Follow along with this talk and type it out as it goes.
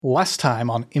Last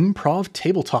time on Improv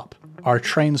Tabletop, our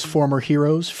Transformer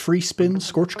heroes, Freespin,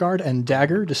 Scorchguard, and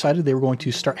Dagger decided they were going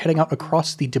to start heading out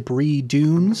across the debris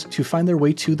dunes to find their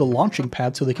way to the launching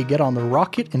pad so they could get on the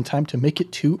rocket in time to make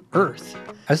it to Earth.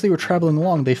 As they were traveling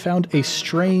along, they found a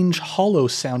strange,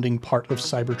 hollow-sounding part of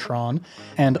Cybertron,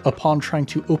 and upon trying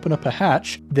to open up a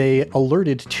hatch, they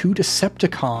alerted two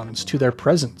Decepticons to their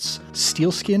presence,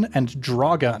 Steelskin and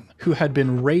Drawgun, who had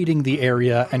been raiding the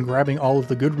area and grabbing all of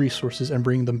the good resources and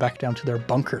bringing them back down to their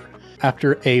bunker.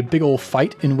 After a big ol'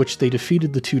 fight in which they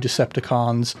defeated the two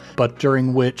Decepticons, but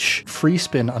during which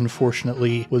Freespin,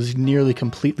 unfortunately, was nearly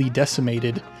completely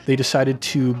decimated, they decided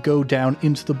to go down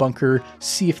into the bunker,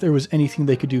 see if there was anything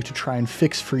they could do to try and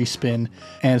fix Freespin,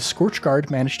 and Scorchguard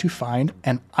managed to find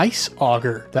an ice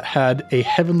auger that had a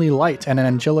heavenly light and an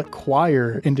angelic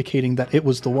choir indicating that it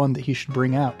was the one that he should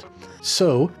bring out.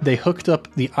 So they hooked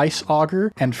up the ice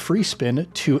auger and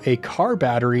Freespin to a car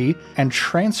battery and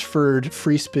transferred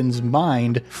Freespin's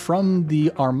mind from the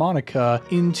harmonica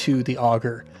into the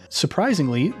auger.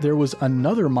 Surprisingly, there was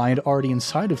another mind already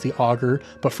inside of the auger,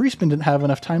 but Freespin didn't have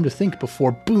enough time to think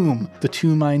before, boom, the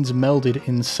two minds melded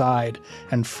inside,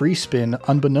 and Freespin,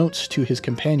 unbeknownst to his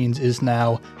companions, is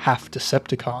now half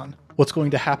Decepticon. What's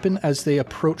going to happen as they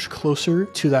approach closer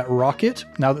to that rocket,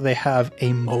 now that they have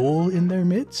a mole in their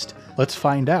midst? Let's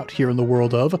find out here in the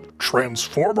world of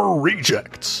Transformer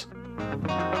Rejects.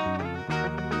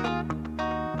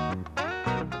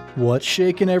 What's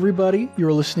shaking, everybody?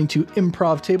 You're listening to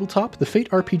Improv Tabletop, the Fate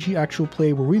RPG actual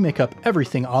play where we make up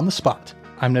everything on the spot.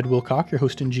 I'm Ned Wilcock, your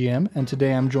host and GM, and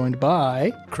today I'm joined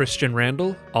by... Christian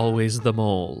Randall, always the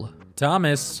mole.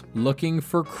 Thomas, looking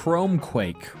for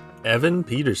Chromequake. Evan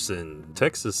Peterson,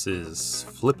 Texas is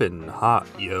flippin' hot,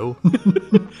 yo.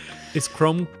 Is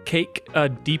Chrome Cake a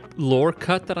deep lore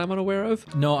cut that I'm unaware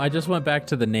of? No, I just went back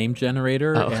to the name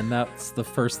generator, and that's the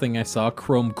first thing I saw,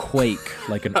 Chromequake,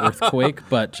 like an earthquake,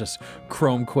 but just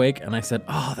Chromequake, and I said,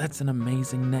 oh, that's an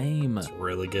amazing name. It's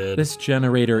really good. This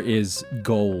generator is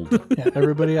gold. Yeah,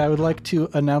 everybody, I would like to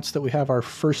announce that we have our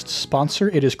first sponsor.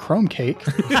 It is Chrome Cake,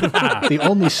 the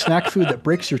only snack food that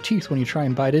breaks your teeth when you try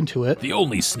and bite into it. The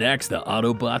only snacks the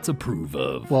Autobots approve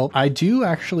of. Well, I do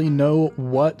actually know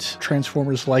what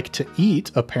Transformers like to eat,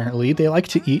 apparently. They like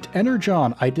to eat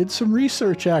Energon. I did some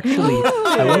research, actually.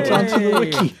 I went onto the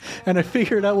wiki, and I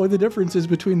figured out what the difference is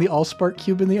between the Allspark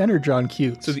Cube and the Energon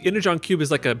Cube. So the Energon Cube is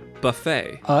like a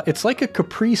buffet. It's like a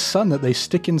Capri Sun that they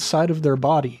stick inside of their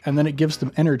body, and then it gives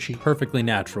them energy. Perfectly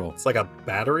natural. It's like a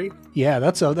battery? Yeah,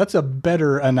 that's a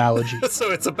better analogy. So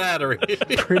it's a battery.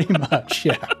 Pretty much,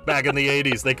 yeah. Back in the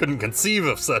 80s, they couldn't conceive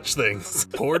of such things.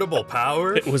 Portable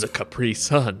power? It was a Capri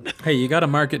Sun. Hey, you gotta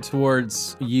market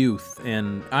towards youth,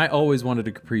 and I always wanted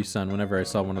a Capri Sun whenever I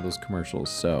saw one of those commercials,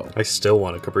 so... I still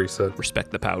want a Capri Sun.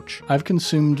 Respect the pouch. I've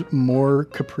consumed more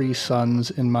Capri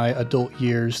Suns in my adult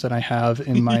years than I have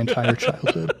in my entire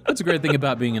childhood. That's a great thing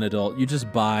about being an adult. You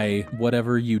just buy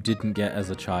whatever you didn't get as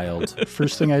a child.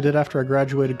 First thing I did after I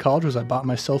graduated college was I bought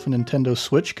myself a Nintendo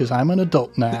Switch because I'm an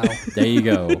adult now. There you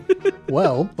go.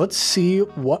 Well, let's see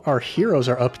what our heroes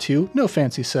are up to. No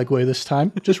fancy segue this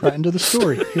time, just right into the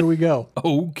story. Here we go.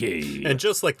 Okay. And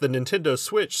just like the Nintendo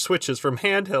Switch switches from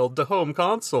handheld to home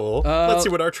console, let's see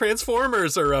what our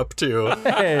Transformers are up to.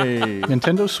 Hey.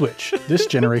 Nintendo Switch, this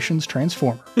generation's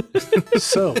Transformer.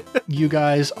 So, you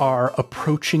guys are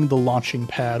approaching the launching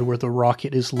pad where the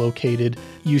rocket is located.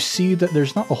 You see that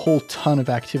there's not a whole ton of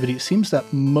activity. It seems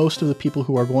that most of the people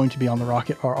who are going to be on the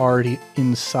rocket are already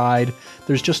inside.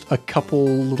 There's just a couple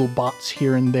little bots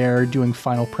here and there doing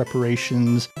final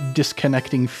preparations,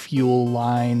 disconnecting fuel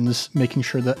lines, making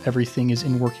sure that everything is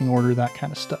in working order, that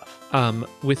kind of stuff.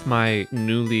 With my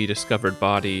newly discovered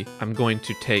body, I'm going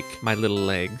to take my little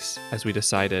legs. As we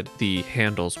decided, the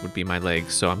handles would be my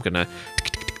legs, so I'm gonna...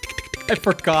 I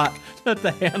forgot that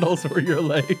the handles were your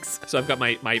legs. So I've got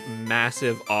my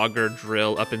massive auger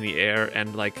drill up in the air,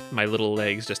 and like my little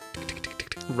legs just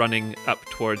running up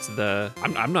towards the...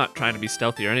 I'm not trying to be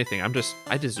stealthy or anything.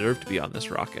 I deserve to be on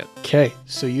this rocket. Okay,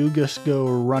 so you just go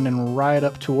running right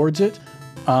up towards it.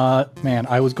 Man,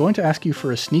 I was going to ask you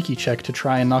for a sneaky check to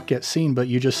try and not get seen, but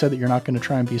you just said that you're not going to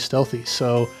try and be stealthy.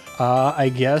 So, I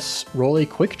guess roll a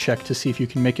quick check to see if you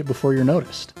can make it before you're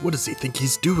noticed. What does he think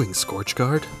he's doing,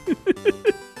 Scorchguard?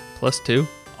 +2.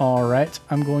 All right,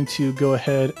 I'm going to go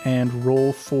ahead and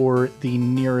roll for the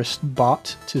nearest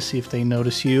bot to see if they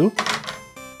notice you.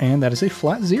 And that is a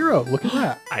flat 0. Look at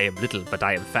that. I am little, but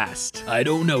I am fast. I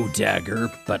don't know,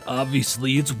 Dagger, but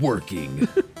obviously it's working.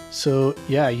 So,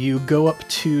 yeah, you go up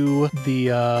to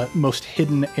the most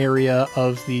hidden area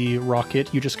of the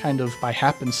rocket. You just kind of, by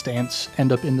happenstance,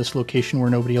 end up in this location where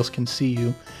nobody else can see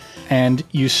you. and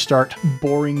you start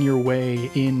boring your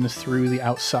way in through the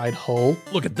outside hull.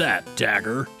 Look at that,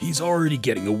 Dagger. He's already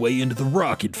getting away into the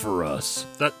rocket for us.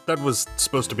 That was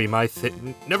supposed to be my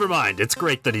thing. Never mind, it's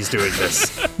great that he's doing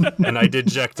this. And I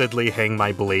dejectedly hang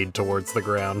my blade towards the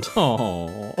ground.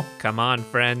 Oh. Come on,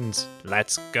 friends.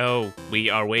 Let's go. We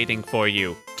are waiting for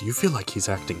you. Do you feel like he's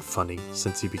acting funny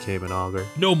since he became an augur?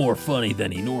 No more funny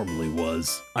than he normally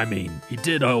was. I mean, he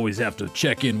did always have to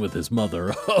check in with his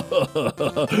mother.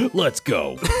 Let's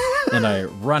go. And I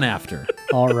run after.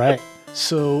 All right.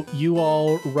 So you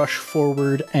all rush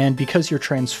forward, and because you're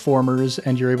transformers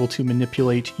and you're able to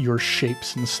manipulate your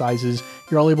shapes and sizes,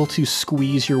 you're all able to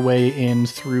squeeze your way in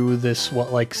through this,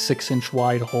 6-inch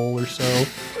wide hole or so.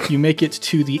 You make it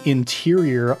to the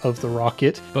interior of the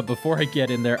rocket. But before I get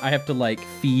in there, I have to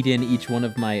feed in each one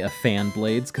of my fan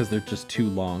blades because they're just too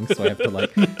long. So I have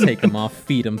to take them off,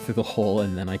 feed them through the hole,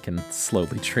 and then I can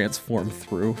slowly transform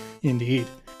through. Indeed.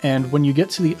 And when you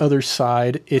get to the other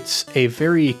side, it's a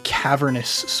very cavernous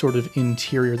sort of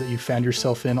interior that you found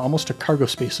yourself in, almost a cargo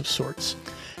space of sorts.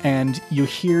 And you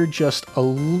hear just a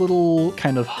little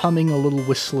kind of humming, a little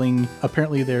whistling.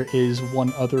 Apparently there is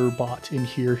one other bot in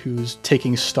here who's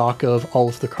taking stock of all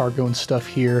of the cargo and stuff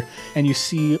here. And you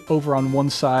see over on one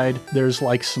side, there's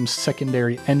some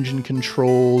secondary engine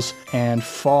controls. And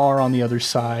far on the other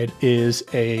side is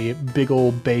a big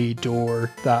old bay door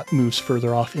that moves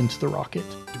further off into the rocket.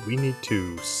 Do we need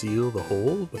to seal the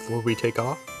hole before we take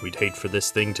off? We'd hate for this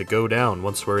thing to go down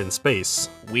once we're in space.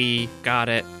 We got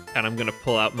it. And I'm going to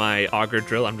pull out my auger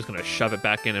drill. I'm just going to shove it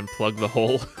back in and plug the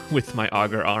hole with my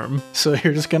auger arm. So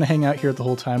you're just going to hang out here the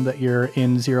whole time that you're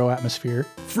in zero atmosphere?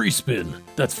 Free spin.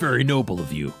 That's very noble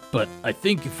of you. But I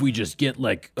think if we just get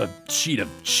a sheet of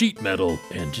sheet metal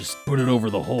and just put it over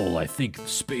the hole, I think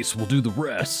space will do the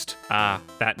rest. Ah,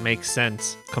 that makes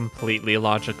sense. Completely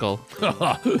logical.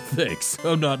 Haha, thanks.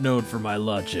 I'm not known for my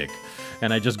logic.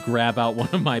 And I just grab out one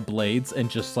of my blades and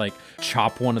just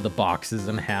chop one of the boxes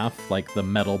in half, the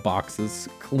metal boxes,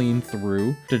 clean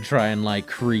through to try and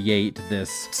create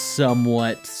this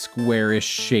somewhat squarish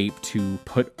shape to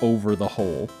put over the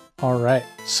hole. All right.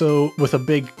 So with a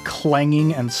big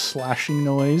clanging and slashing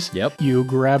noise, you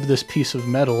grab this piece of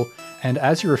metal, and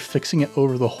as you're fixing it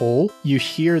over the hole, you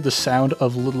hear the sound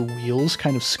of little wheels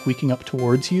kind of squeaking up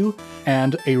towards you,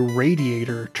 and a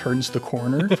radiator turns the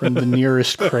corner from the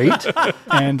nearest crate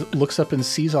and looks up and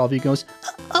sees all of you and goes,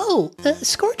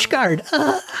 Scorchguard,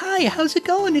 hi, how's it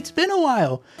going? It's been a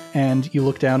while. And you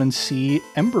look down and see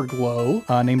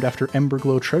Emberglow, named after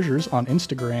Emberglow Treasures on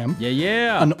Instagram.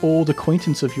 Yeah. An old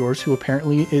acquaintance of yours who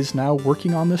apparently is now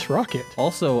working on this rocket.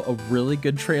 Also a really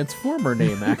good Transformer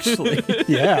name, actually.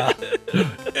 Yeah.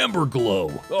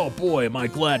 Emberglow. Oh boy, am I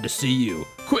glad to see you.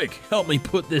 Quick, help me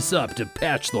put this up to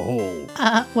patch the hole.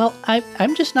 Well,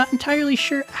 I'm just not entirely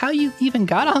sure how you even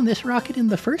got on this rocket in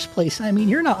the first place. I mean,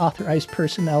 you're not authorized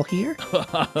personnel here.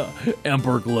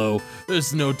 Emberglow,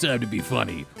 there's no time to be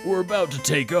funny. We're about to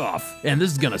take off, and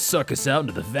this is gonna suck us out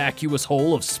into the vacuous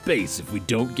hole of space if we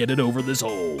don't get it over this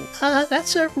hole.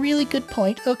 That's a really good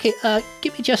point. Okay,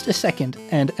 give me just a second.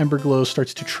 And Emberglow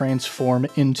starts to transform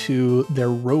into their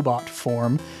robot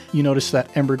form. You notice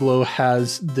that Emberglow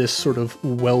has this sort of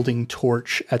welding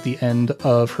torch at the end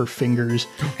of her fingers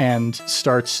and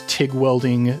starts TIG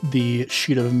welding the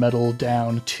sheet of metal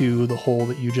down to the hole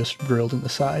that you just drilled in the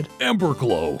side.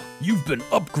 Emberglow, you've been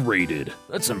upgraded.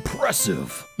 That's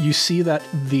impressive. You see that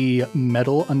the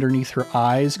metal underneath her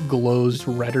eyes glows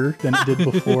redder than it did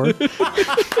before.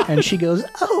 And she goes,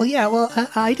 oh yeah, well,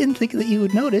 I didn't think that you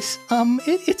would notice.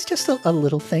 It's just a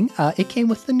little thing. It came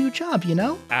with the new job, you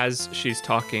know? As she's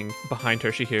talking, behind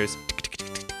her she hears tick, tick, tick,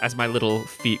 tick, tick, as my little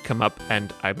feet come up,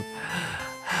 and I'm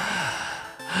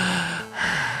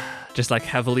just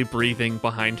heavily breathing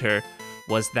behind her.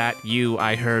 Was that you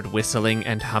I heard whistling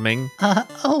and humming?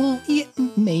 Yeah,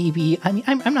 maybe. I mean,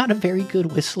 I'm not a very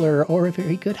good whistler or a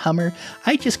very good hummer.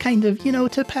 I just kind of,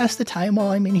 to pass the time while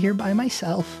I'm in here by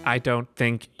myself. I don't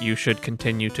think you should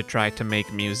continue to try to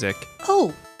make music.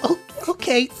 Oh,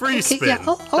 okay. Free spin. Yeah,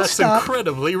 I'll That's stop.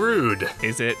 incredibly rude.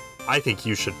 Is it? I think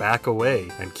you should back away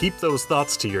and keep those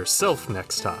thoughts to yourself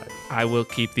next time. I will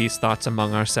keep these thoughts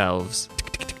among ourselves.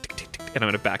 Tick, tick, tick, tick, tick, tick. And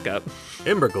I'm going to back up.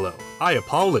 Emberglow, I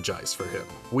apologize for him.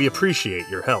 We appreciate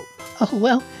your help. Oh,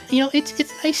 well,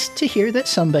 it's nice to hear that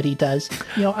somebody does.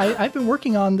 I've been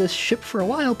working on this ship for a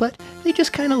while, but, they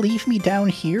just kind of leave me down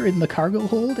here in the cargo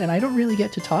hold, and I don't really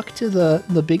get to talk to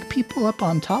the big people up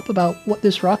on top about what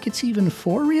this rocket's even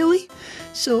for, really.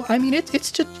 So, I mean,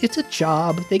 it's a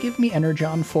job. They give me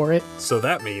energon for it. So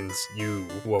that means you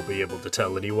won't be able to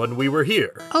tell anyone we were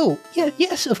here. Oh, yeah,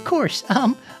 yes, of course.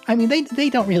 I mean, they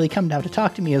don't really come down to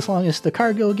talk to me as long as the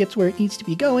cargo gets where it needs to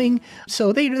be going.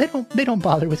 So they don't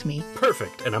bother with me.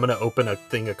 Perfect. And I'm going to open a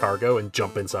thing of cargo and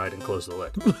jump inside and close the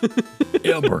lid.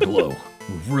 Amberglow,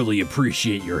 we really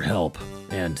appreciate your help.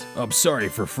 And I'm sorry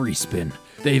for Freespin.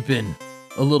 They've been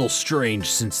a little strange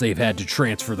since they've had to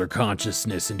transfer their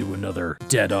consciousness into another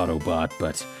dead Autobot,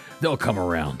 but they'll come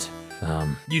around.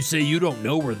 You say you don't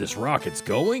know where this rocket's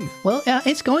going? Well,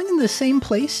 it's going in the same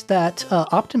place that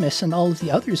Optimus and all of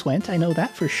the others went. I know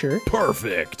that for sure.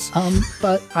 Perfect.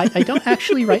 But I don't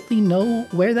actually rightly know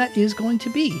where that is going to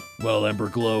be. Well,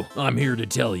 Emberglow, I'm here to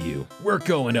tell you. We're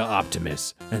going to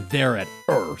Optimus, and they're at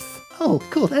Earth. Oh,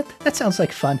 cool. That sounds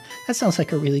like fun. That sounds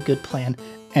like a really good plan.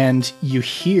 And you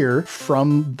hear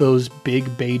from those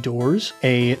big bay doors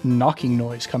a knocking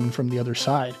noise coming from the other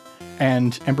side.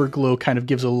 And Emberglow kind of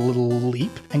gives a little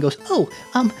leap and goes, oh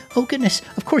goodness,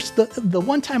 of course, the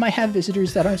one time I have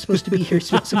visitors that aren't supposed to be here,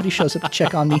 somebody shows up to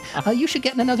check on me. You should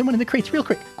get another one of the crates real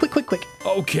quick. Quick.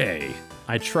 Okay.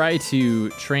 I try to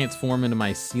transform into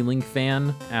my ceiling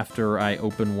fan after I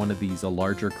open one of these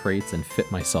larger crates and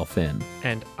fit myself in.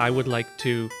 And I would like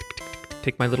to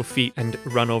take my little feet and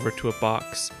run over to a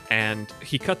box. And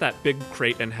he cut that big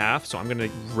crate in half, so I'm going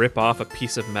to rip off a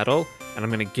piece of metal, and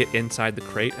I'm going to get inside the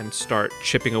crate and start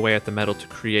chipping away at the metal to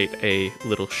create a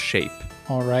little shape.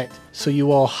 All right, so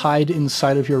you all hide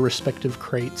inside of your respective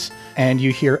crates, and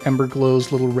you hear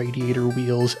Emberglow's little radiator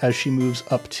wheels as she moves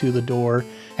up to the door,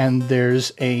 and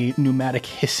there's a pneumatic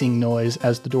hissing noise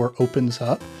as the door opens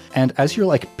up. And as you're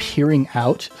like peering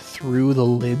out through the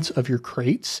lids of your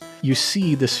crates, you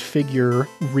see this figure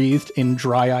wreathed in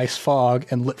dry ice fog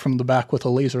and lit from the back with a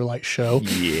laser light show.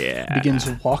 Yeah. Begins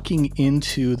walking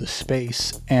into the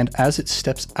space, and as it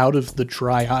steps out of the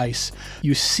dry ice,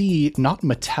 you see not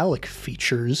metallic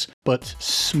features, but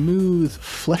smooth,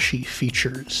 fleshy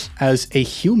features as a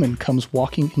human comes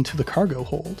walking into the cargo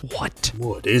hold.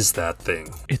 What is that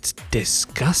thing? It's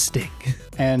disgusting.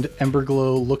 And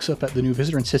Emberglow looks up at the new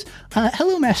visitor and says,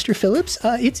 Hello, Master Phillips.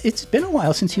 It's been a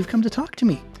while since you've come to talk to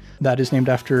me. That is named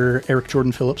after Eric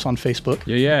Jordan Phillips on Facebook.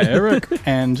 Yeah, Eric.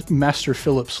 And Master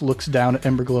Phillips looks down at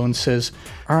Emberglow and says,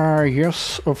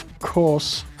 yes, of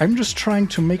course. I'm just trying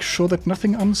to make sure that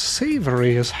nothing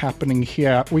unsavory is happening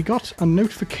here. We got a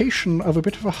notification of a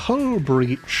bit of a hull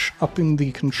breach up in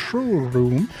the control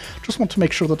room. Just want to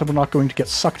make sure that we're not going to get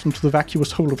sucked into the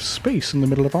vacuous hole of space in the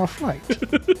middle of our flight.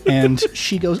 And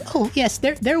she goes, oh, yes,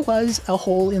 there was a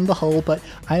hole in the hull, but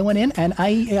I went in and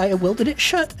I welded it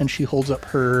shut. And she holds up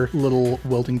her little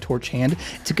welding torch hand.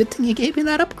 It's a good thing you gave me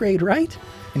that upgrade, right?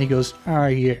 And he goes,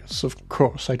 yes, of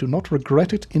course. I do not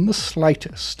regret it in the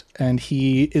slightest. And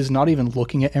he is not even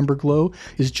looking at Emberglow,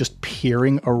 is just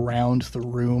peering around the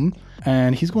room.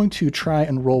 And he's going to try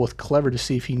and roll with Clever to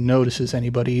see if he notices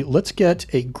anybody. Let's get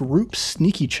a group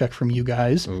sneaky check from you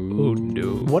guys. Oh,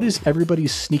 no. What is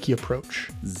everybody's sneaky approach?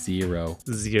 0.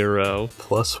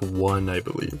 +1, I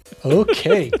believe.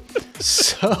 Okay.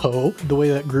 So the way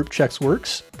that group checks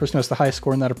works, person who has the highest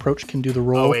score in that approach can do the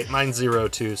roll. Oh, wait, mine's 0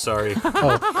 too, sorry.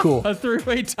 Oh, cool. A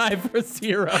 3-way tie for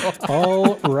 0.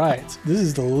 All right. This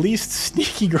is the least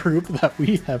sneaky group that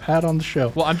we have had on the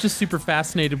show. Well, I'm just super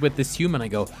fascinated with this human. I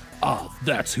go,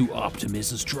 That's who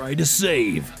Optimus is trying to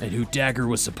save, and who Dagger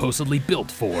was supposedly built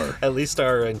for. At least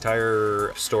our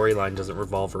entire storyline doesn't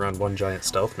revolve around one giant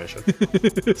stealth mission.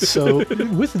 So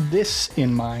with this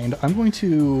in mind, I'm going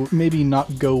to maybe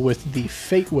not go with the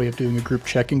Fate way of doing a group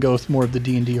check and go with more of the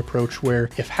D&D approach where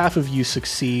if half of you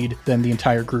succeed, then the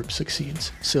entire group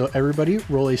succeeds. So everybody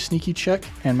roll a sneaky check,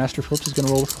 and Master Phillips is going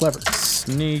to roll with Clever.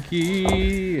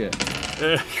 sneaky.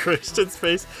 Christian's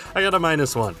face. I got a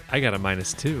 -1. I got a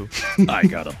 -2. I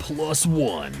got a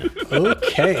 +1.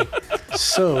 Okay.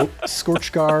 So,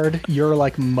 Scorchguard, you're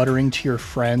like muttering to your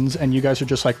friends, and you guys are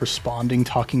just like responding,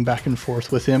 talking back and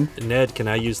forth with him. Ned, can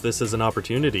I use this as an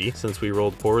opportunity, since we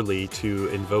rolled poorly, to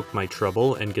invoke my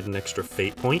trouble and get an extra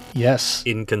fate point? Yes.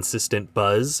 Inconsistent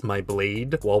buzz, my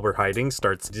blade, while we're hiding,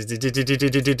 starts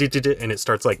and it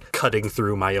starts like cutting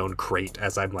through my own crate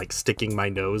as I'm like sticking my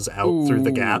nose out through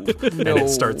the gap, and it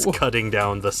starts cutting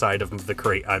down the side of the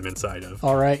crate I'm inside of.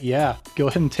 All right, yeah. Go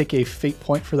ahead and take a fate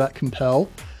point for that compel.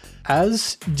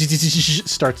 As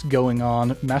starts going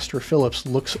on, Master Phillips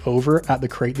looks over at the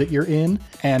crate that you're in,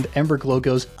 and Emberglow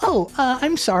goes,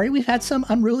 I'm sorry, we've had some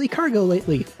unruly cargo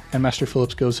lately. and Master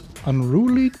Phillips goes,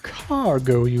 unruly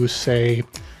cargo, you say?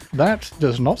 That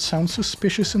does not sound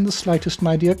suspicious in the slightest,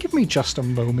 my dear. Give me just a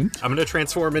moment. I'm gonna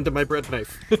transform into my bread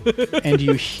knife. And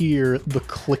you hear the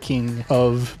clicking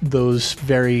of those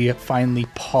very finely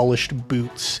polished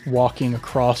boots walking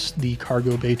across the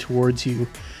cargo bay towards you.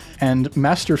 And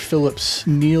Master Phillips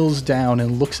kneels down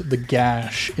and looks at the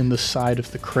gash in the side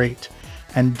of the crate.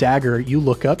 And Dagger, you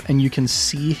look up and you can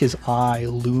see his eye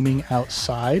looming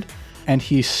outside. And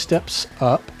he steps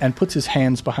up and puts his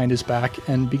hands behind his back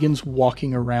and begins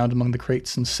walking around among the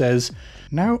crates and says,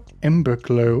 "Now,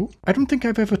 Emberglow, I don't think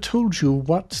I've ever told you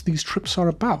what these trips are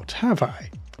about, have I?"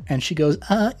 And she goes,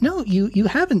 no, you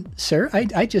haven't, sir.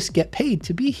 I just get paid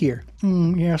to be here.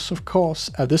 Yes, of course.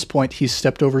 At this point, he's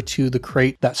stepped over to the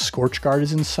crate that Scorchguard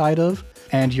is inside of,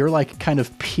 and you're like kind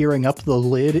of peering up. The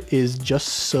lid is just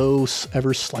so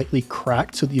ever slightly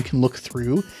cracked so that you can look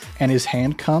through, and his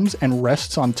hand comes and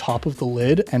rests on top of the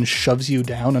lid and shoves you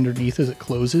down underneath as it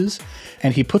closes,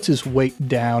 and he puts his weight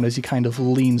down as he kind of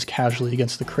leans casually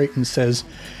against the crate and says,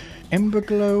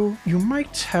 "Emberglow, you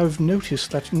might have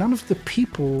noticed that none of the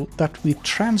people that we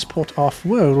transport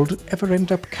off-world ever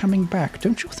end up coming back.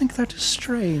 Don't you think that is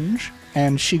strange?"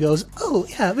 And she goes, "Oh,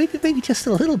 yeah, maybe just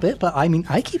a little bit, but I mean,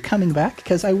 I keep coming back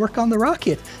because I work on the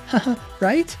rocket,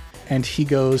 right?" And he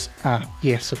goes,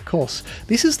 "Yes, of course.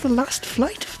 This is the last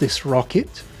flight of this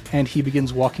rocket." And he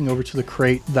begins walking over to the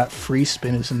crate that Free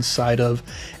Spin is inside of,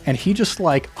 and he just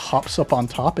like hops up on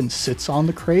top and sits on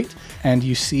the crate, and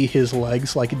you see his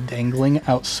legs like dangling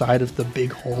outside of the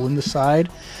big hole in the side.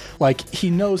 Like, he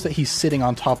knows that he's sitting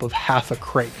on top of half a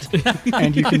crate,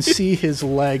 and you can see his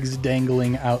legs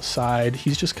dangling outside.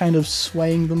 He's just kind of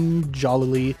swaying them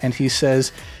jollily, and he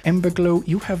says, "Emberglow,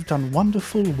 you have done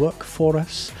wonderful work for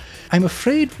us. I'm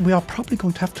afraid we are probably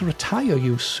going to have to retire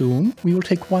you soon. We will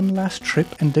take one last trip,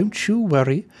 and don't you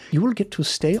worry. You will get to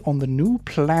stay on the new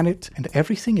planet, and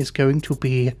everything is going to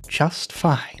be just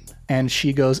fine." And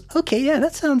she goes, "Okay, yeah,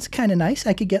 that sounds kind of nice.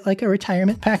 I could get like a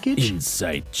retirement package."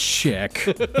 Insight check.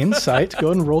 Insight,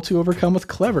 go and roll to overcome with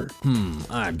clever.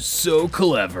 I'm so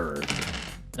clever.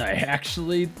 I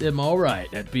actually am all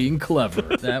right at being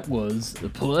clever. That was the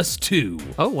 +2.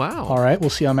 Oh, wow. All right, we'll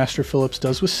see how Master Phillips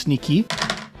does with sneaky.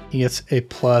 He gets a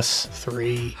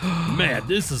 +3. Man,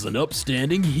 this is an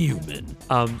upstanding human.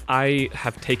 I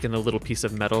have taken a little piece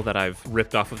of metal that I've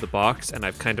ripped off of the box, and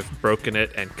I've kind of broken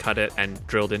it and cut it and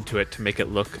drilled into it to make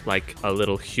it look like a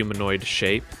little humanoid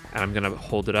shape. And I'm going to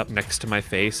hold it up next to my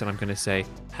face, and I'm going to say,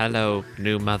 "Hello,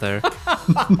 new mother."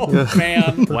 Oh,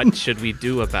 man. What should we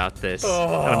do about this? And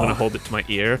I'm going to hold it to my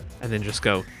ear and then just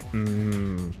go,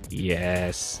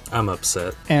 yes. I'm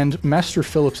upset. And Master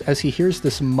Phillips, as he hears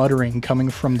this muttering coming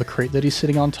from the crate that he's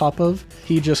sitting on top of,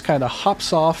 he just kind of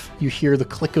hops off. You hear the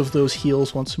click of those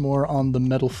heels once more on the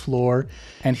metal floor,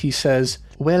 and he says,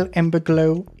 "Well,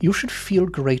 Emberglow, you should feel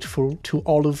grateful to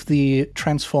all of the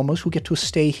Transformers who get to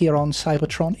stay here on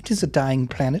Cybertron. It is a dying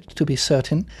planet, to be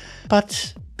certain,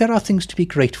 but there are things to be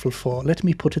grateful for, let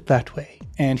me put it that way."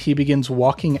 And he begins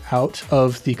walking out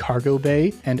of the cargo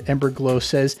bay, and Emberglow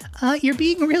says, "You're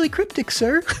being really cryptic,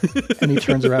 sir." And he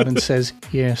turns around and says,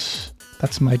 "Yes,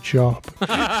 that's my job."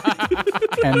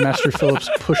 And Master Phillips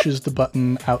pushes the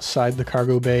button outside the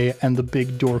cargo bay, and the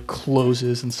big door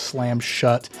closes and slams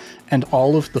shut, and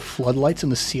all of the floodlights in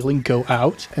the ceiling go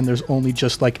out, and there's only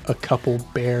just like a couple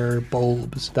bare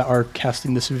bulbs that are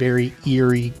casting this very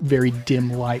eerie, very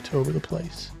dim light over the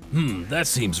place. That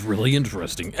seems really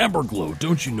interesting. Emberglow,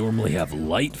 don't you normally have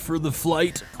light for the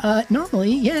flight?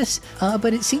 Normally, yes,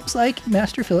 but it seems like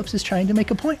Master Phillips is trying to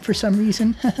make a point for some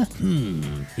reason.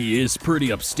 He is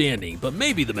pretty upstanding, but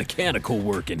maybe the mechanical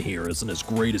work in here isn't as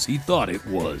great as he thought it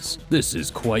was. This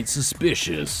is quite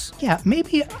suspicious. Yeah,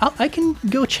 maybe I can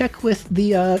go check with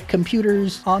the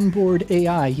computer's onboard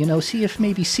AI, see if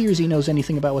maybe Searsy knows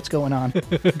anything about what's going on.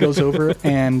 Goes over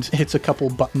and hits a couple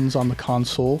buttons on the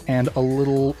console, and a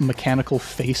little mechanical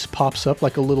face pops up,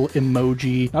 like a little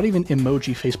emoji, not even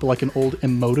emoji face, but like an old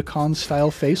emoticon style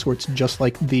face where it's just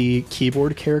like the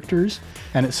keyboard characters,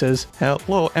 and it says,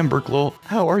 "Hello, Emberglow.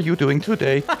 How are you doing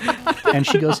today?" And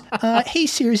she goes, "Hey,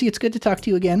 Searsy, it's good to talk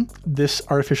to you again." This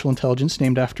artificial intelligence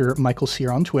named after Michael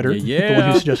Sear on Twitter, Yeah. the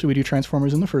one who suggested we do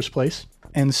Transformers in the first place.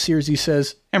 And Searsy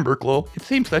says, "Emberglow, it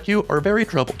seems that you are very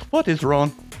troubled. What is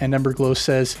wrong?" and Emberglow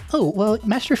says, "Oh, well,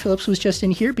 Master Phillips was just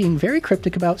in here being very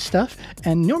cryptic about stuff,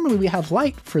 and normally we have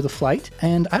light for the flight,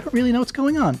 and I don't really know what's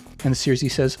going on." And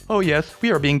Circe says, Oh yes,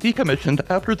 we are being decommissioned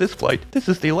after this flight. This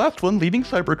is the last one leaving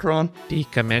Cybertron.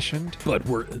 Decommissioned?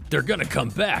 But they're gonna come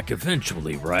back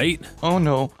eventually, right? Oh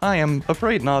no, I am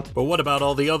afraid not. But what about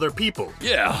all the other people?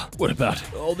 Yeah, what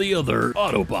about all the other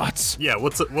Autobots? Yeah,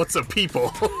 what's a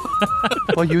people?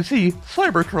 Well, you see,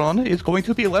 Cybertron is going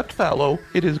to be left fallow.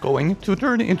 It is going to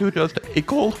turn into just a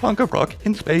cold hunk of rock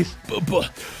in space.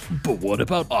 But what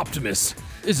about Optimus?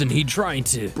 Isn't he trying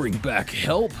to bring back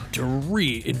help to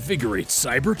reinvigorate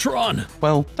Cybertron?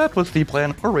 Well, that was the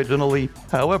plan originally.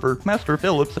 However, Master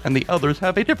Phillips and the others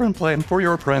have a different plan for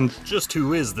your friends. Just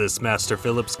who is this Master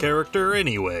Phillips character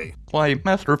anyway? Why,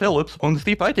 Master Phillips owns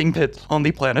the fighting pits on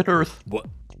the planet Earth. What?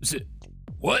 Is it?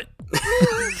 What?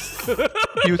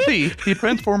 You see, the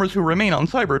Transformers who remain on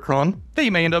Cybertron, they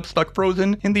may end up stuck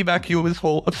frozen in the vacuous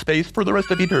hole of space for the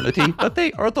rest of eternity, but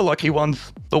they are the lucky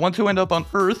ones. The ones who end up on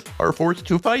Earth are forced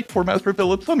to fight for Master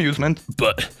Phillips' amusement.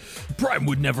 But Prime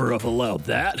would never have allowed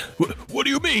that. What do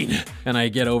you mean? And I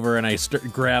get over and I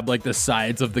grab like the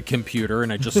sides of the computer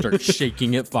and I just start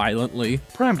shaking it violently.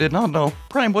 Prime did not know.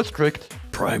 Prime was tricked.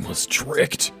 Prime was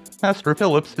tricked. Master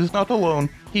Phillips is not alone.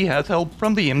 He has help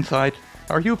from the inside.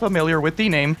 Are you familiar with the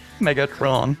name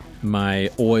Megatron? My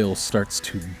oil starts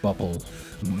to bubble.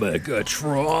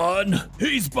 Megatron?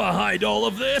 He's behind all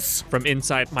of this? From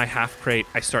inside my half crate,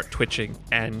 I start twitching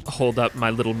and hold up my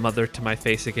little mother to my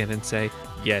face again and say,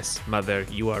 "Yes, mother,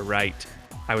 you are right.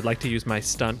 I would like to use my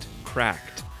stunt,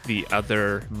 Cracked." The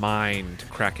other mind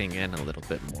cracking in a little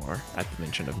bit more at the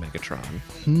mention of Megatron.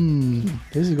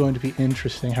 this is going to be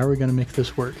interesting. How are we going to make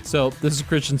this work? So this is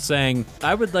Christian saying,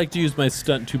 I would like to use my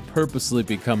stunt to purposely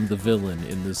become the villain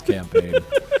in this campaign.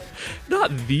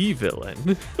 Not the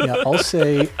villain. Yeah, I'll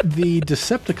say the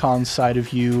Decepticon side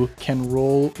of you can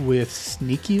roll with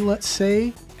sneaky, let's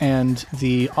say, and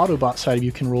the Autobot side of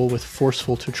you can roll with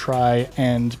forceful to try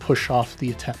and push off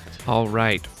the attempt. All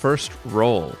right, first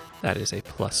roll. That is a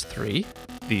 +3.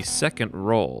 The second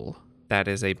roll, that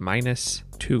is a -2.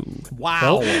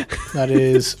 Wow. Well, that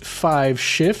is 5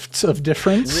 shifts of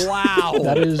difference. Wow.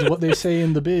 That is what they say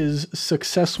in the biz,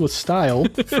 success with style.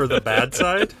 For the bad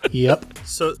side? Yep.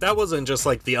 So that wasn't just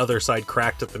like the other side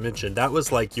cracked at the mention. That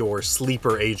was like your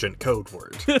sleeper agent code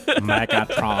word.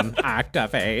 Megatron,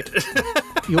 activate.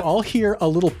 You all hear a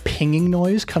little pinging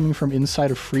noise coming from inside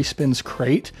of Freespin's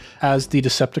crate as the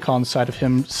Decepticon side of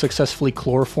him successfully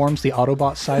chloroforms the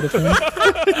Autobot side of him.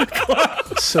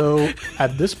 So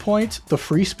at this point, the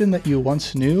Freespin that you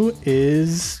once knew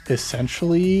is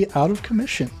essentially out of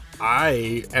commission.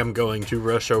 I am going to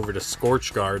rush over to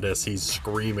Scorchguard as he's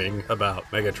screaming about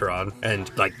Megatron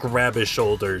and like grab his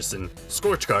shoulders and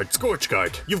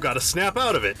Scorchguard, you've got to snap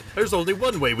out of it. There's only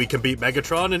one way we can beat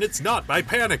Megatron and it's not by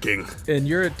panicking. And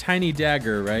you're a tiny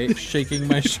dagger, right? Shaking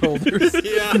my shoulders.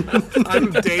 Yeah,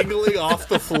 I'm dangling off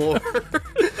the floor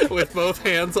with both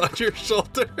hands on your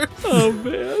shoulder. Oh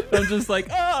man. I'm just like,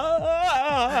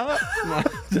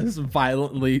 just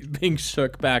violently being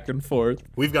shook back and forth.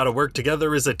 We've got to work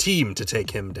together as a team to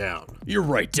take him down. You're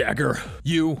right, Dagger.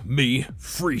 You, me,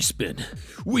 Freespin.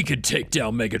 We can take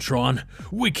down Megatron.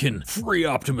 We can free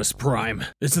Optimus Prime.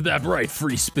 Isn't that right,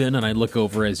 Freespin? And I look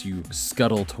over as you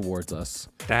scuttle towards us.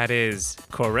 That is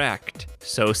correct.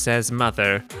 So says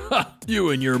mother. Ha!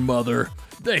 You and your mother.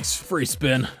 Thanks,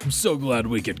 Freespin. I'm so glad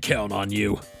we could count on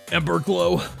you.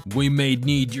 Emberglow, we may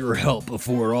need your help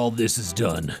before all this is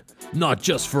done. Not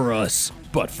just for us,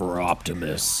 but for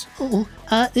Optimus. Oh,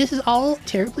 this is all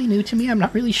terribly new to me. I'm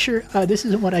not really sure this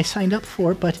isn't what I signed up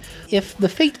for, but if the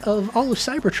fate of all of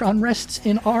Cybertron rests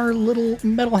in our little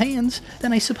metal hands,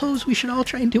 then I suppose we should all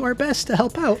try and do our best to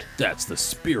help out. That's the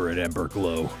spirit,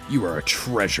 Emberglow. You are a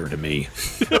treasure to me.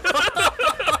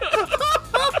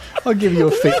 I'll give you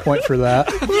a fate point for that.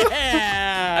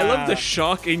 I love the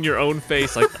shock in your own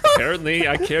face. Like, apparently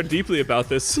I care deeply about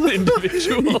this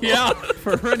individual. Yeah,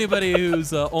 for anybody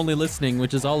who's only listening,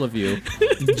 which is all of you,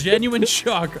 genuine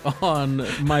shock on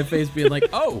my face being like,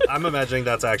 oh. I'm imagining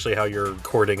that's actually how your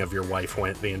courting of your wife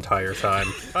went the entire time.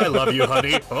 I love you,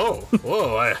 honey. Oh,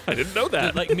 whoa, I didn't know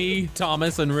that. Like me,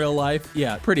 Thomas, in real life.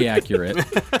 Yeah, pretty accurate.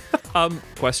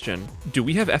 Question. Do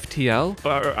we have FTL?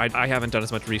 Or I haven't done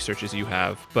as much research as you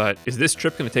have, but is this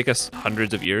trip going to take us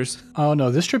hundreds of years? Oh no,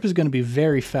 this trip is going to be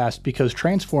very fast because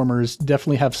Transformers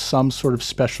definitely have some sort of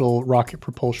special rocket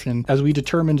propulsion, as we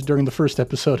determined during the first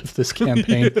episode of this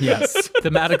campaign. Yes,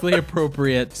 thematically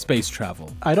appropriate space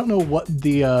travel. I don't know what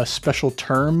the special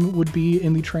term would be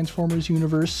in the Transformers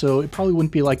universe, so it probably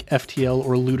wouldn't be like FTL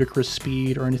or ludicrous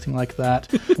speed or anything like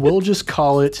that. We'll just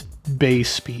call it Bay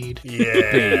Speed.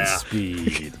 Yeah. Bay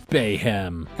speed.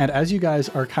 Bayhem. And as you guys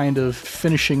are kind of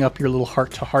finishing up your little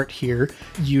heart-to-heart here,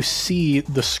 you see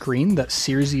the screen that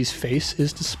Circe's face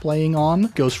is displaying on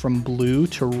goes from blue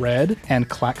to red, and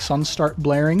klaxons start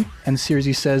blaring, and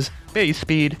Circe says, Bay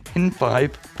speed in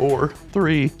 5, 4,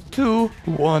 3, 2,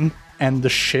 1. and the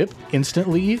ship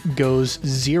instantly goes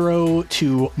 0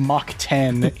 to Mach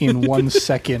 10 in 1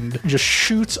 second, just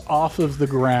shoots off of the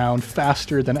ground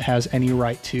faster than it has any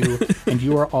right to, and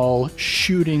you are all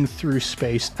shooting through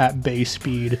space at bay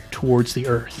speed towards the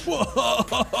Earth.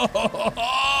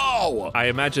 I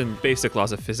imagine basic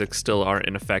laws of physics still aren't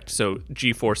in effect, so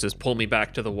G-forces pull me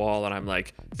back to the wall, and I'm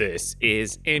like, this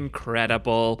is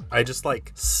incredible. I just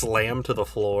like slam to the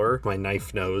floor. My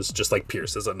knife nose just like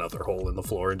pierces another hole in the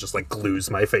floor and just like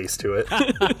glues my face to it.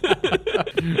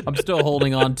 I'm still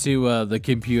holding on to the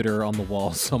computer on the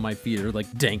wall, so my feet are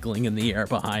like dangling in the air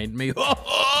behind me.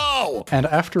 And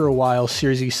after a while,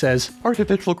 Circe says,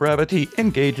 Artificial gravity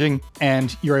engaging.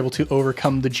 and you're able to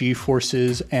overcome the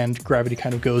G-forces, and gravity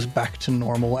kind of goes back to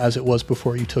normal as it was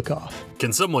before you took off.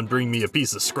 Can someone bring me a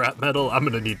piece of scrap metal? I'm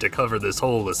gonna need to cover this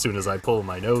hole as soon as I pull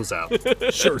my nose out.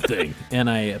 Sure thing. And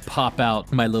I pop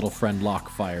out my little friend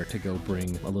Lockfire to go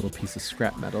bring a little piece of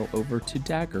scrap metal over to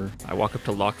Dagger. I walk up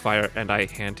to Lockfire and I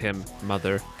hand him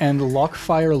Mother. And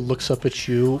Lockfire looks up at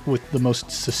you with the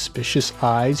most suspicious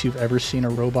eyes you've ever seen a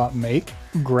robot make,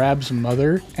 grabs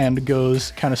Mother, and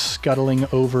goes kind of scuttling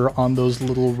over on those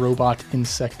little robot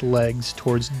insect legs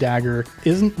towards Dagger.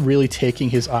 Isn't really taking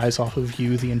his eyes off of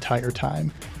you the entire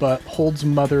time, but holds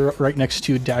Mother right next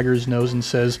to Dagger's nose and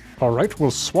says, "All right,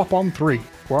 we'll swap on 3.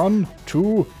 1,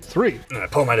 2, 3. And I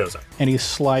pull my nose out. And he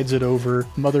slides it over.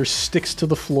 Mother sticks to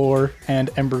the floor, and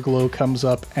Emberglow comes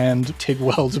up and TIG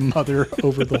welds Mother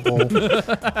over the hole.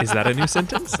 Is that a new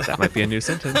sentence? That might be a new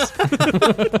sentence.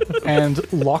 And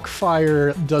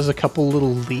Lockfire does a couple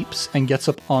little leaps and gets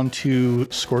up onto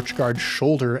Scorchguard's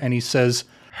shoulder, and he says,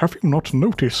 "Have you not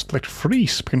noticed that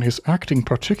Freespin is acting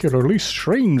particularly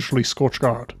strangely,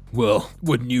 Scorchguard?" Well,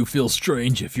 wouldn't you feel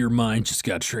strange if your mind just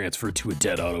got transferred to a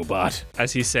dead Autobot?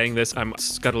 As he's saying this, I'm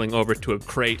scuttling over to a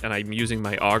crate and I'm using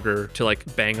my auger to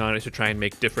like bang on it to try and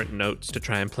make different notes to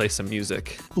try and play some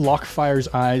music. Lockfire's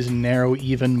eyes narrow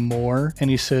even more, and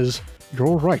he says,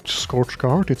 "You're right,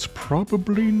 Scorchguard. It's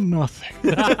probably nothing."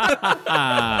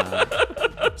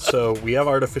 So we have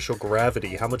artificial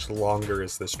gravity. How much longer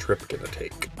is this trip gonna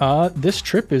take? This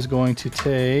trip is going to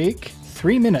take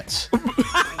 3 minutes.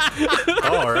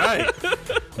 All right.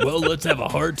 Well, let's have a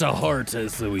heart-to-heart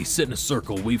as we sit in a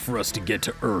circle, wait for us to get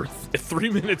to Earth. 3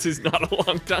 minutes is not a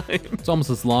long time. It's almost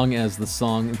as long as the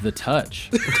song The Touch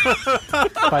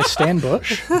By Stan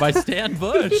Bush. by Stan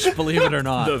Bush, believe it or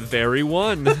not. The very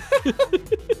one.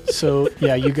 So,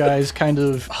 yeah, you guys kind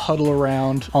of huddle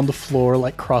around on the floor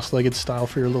like cross-legged style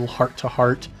for your little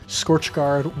heart-to-heart.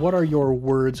 Scorchguard, what are your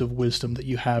words of wisdom that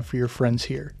you have for your friends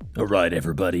here? All right,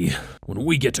 everybody. When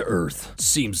we get to Earth,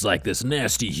 seems like this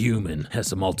nasty human has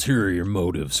some ulterior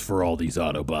motives for all these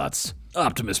Autobots.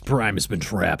 Optimus Prime has been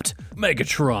trapped.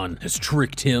 Megatron has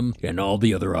tricked him and all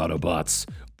the other Autobots.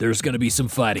 There's gonna be some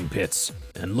fighting pits.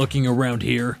 And looking around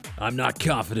here, I'm not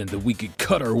confident that we could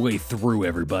cut our way through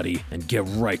everybody and get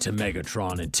right to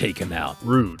Megatron and take him out.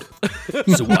 Rude.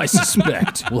 So I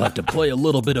suspect we'll have to play a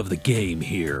little bit of the game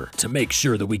here to make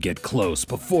sure that we get close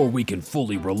before we can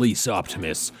fully release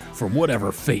Optimus from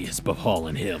whatever fate has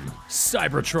befallen him.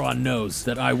 Cybertron knows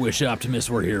that I wish Optimus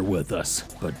were here with us,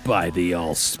 but by the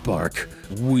Allspark,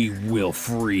 we will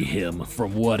free him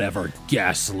from whatever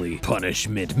ghastly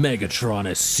punishment Megatron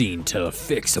has seen to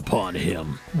affix upon him.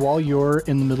 While you're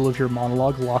in the middle of your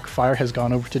monologue, Lockfire has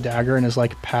gone over to Dagger and is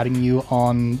like patting you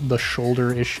on the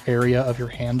shoulder-ish area of your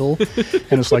handle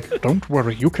and is like, "Don't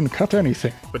worry, you can cut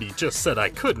anything." But he just said I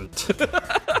couldn't.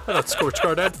 I thought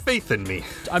Scorchguard had faith in me.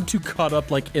 I'm too caught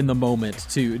up like in the moment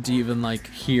to even like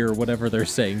hear whatever they're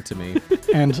saying to me.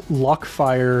 And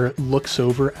Lockfire looks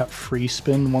over at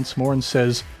Freespin once more and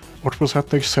says, "What was that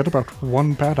they said about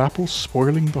one bad apple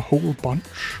spoiling the whole bunch?"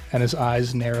 And his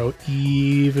eyes narrow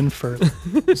even further.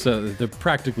 So they're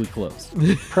practically closed.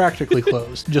 Practically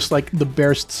closed, just like the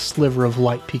barest sliver of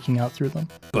light peeking out through them.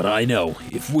 But I know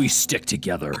if we stick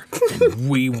together and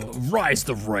we rise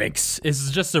the ranks, This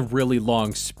is just a really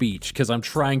long speech because I'm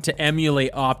trying to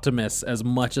emulate Optimus as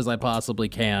much as I possibly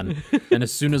can. And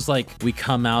as soon as like we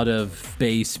come out of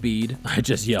bay speed, I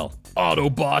just yell,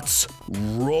 Autobots,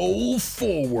 roll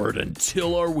forward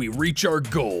until we reach our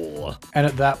goal. And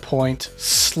at that point,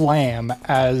 slam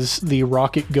as the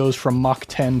rocket goes from Mach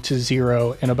 10 to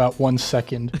 0 in about 1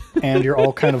 second. And you're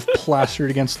all kind of plastered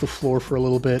against the floor for a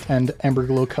little bit. And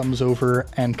Emberglow comes over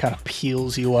and kind of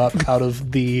peels you up out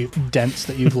of the dents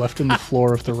that you've left in the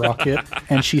floor of the rocket.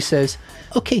 And she says,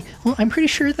 Okay, well, I'm pretty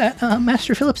sure that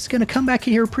Master Phillips is going to come back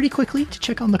here pretty quickly to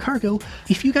check on the cargo.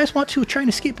 If you guys want to try and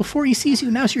escape before he sees you,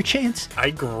 now's your chance. I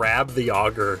grab the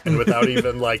auger, and without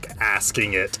even,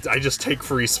 asking it, I just take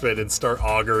free spin and start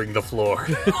augering the floor.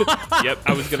 Yep,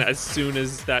 I was gonna, as soon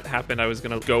as that happened, I was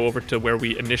gonna go over to where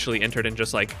we initially entered and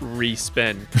just,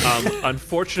 re-spin.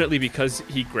 Unfortunately, because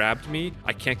he grabbed me,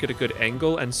 I can't get a good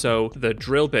angle, and so the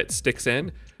drill bit sticks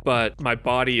in, but my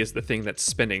body is the thing that's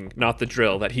spinning, not the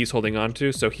drill that he's holding on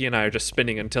to, so he and I are just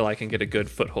spinning until I can get a good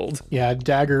foothold. yeah,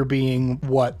 Dagger being,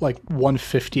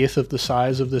 1/50th of the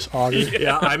size of this auger?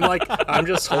 Yeah, I'm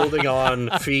just holding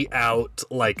on, feet out,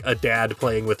 like a dad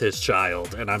playing with his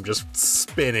child, and I'm just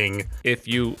spinning. If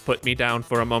you put me down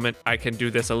for a moment, I can do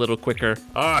this a little quicker.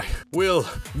 I will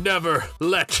never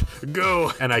let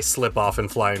go. And I slip off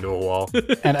and fly into a wall.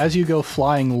 And as you go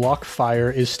flying,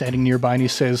 Lockfire is standing nearby and he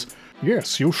says,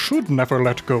 "Yes, you should never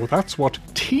let go. That's what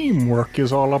teamwork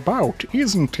is all about,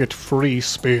 isn't it, Free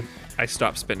Spin?" I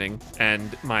stop spinning,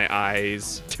 and my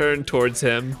eyes turn towards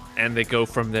him, and they go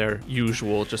from their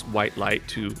usual just white light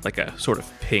to a sort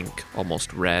of pink,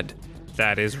 almost red.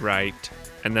 That is right.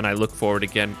 And then I look forward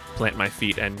again, plant my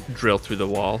feet, and drill through the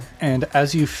wall. And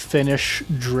as you finish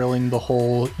drilling the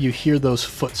hole, you hear those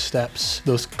footsteps,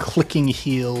 those clicking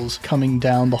heels coming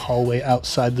down the hallway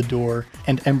outside the door.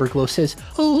 And Emberglow says,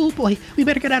 Oh boy, we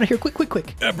better get out of here quick.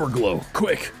 Emberglow,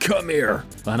 quick, come here.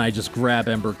 And I just grab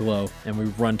Emberglow and we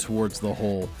run towards the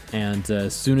hole. And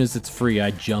as soon as it's free,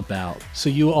 I jump out. So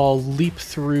you all leap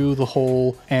through the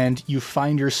hole and you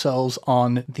find yourselves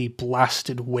on the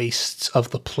blasted wastes of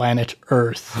the planet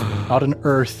Earth. Not an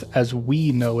Earth as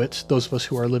we know it, those of us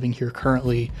who are living here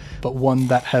currently, but one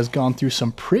that has gone through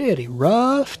some pretty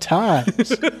rough times.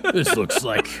 This looks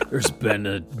like there's been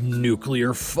a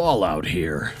nuclear fallout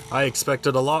here. I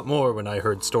expected a lot more when I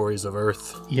heard stories of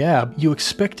Earth. Yeah, you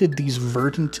expected these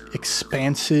verdant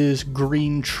expanses,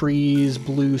 green trees,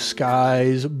 blue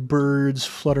skies, birds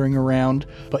fluttering around,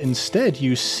 but instead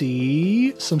you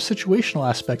see some situational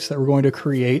aspects that we're going to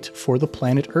create for the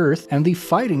planet Earth and the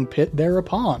fighting pit thereupon.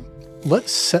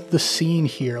 Let's set the scene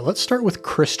here. Let's start with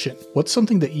Christian. What's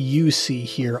something that you see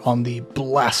here on the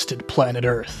blasted planet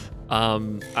Earth?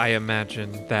 I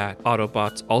imagine that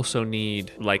Autobots also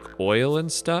need oil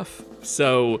and stuff.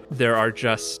 So there are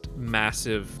just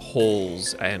massive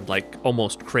holes and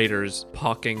almost craters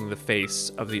pocking the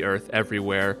face of the Earth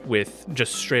everywhere, with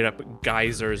just straight up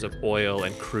geysers of oil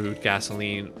and crude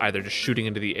gasoline either just shooting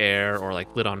into the air or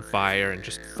lit on fire, and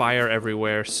just fire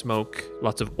everywhere, smoke,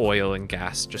 lots of oil and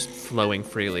gas just flowing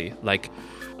freely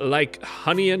like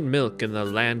honey and milk in the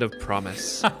land of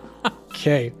promise.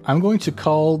 Okay, I'm going to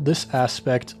call this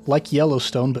aspect like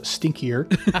Yellowstone, but stinkier.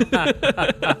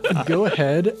 Go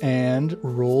ahead and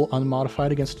roll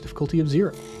unmodified against a difficulty of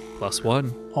 0.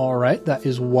 +1. All right, that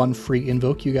is 1 free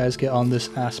invoke you guys get on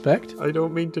this aspect. I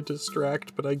don't mean to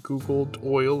distract, but I googled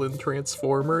oil and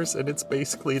Transformers, and it's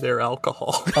basically their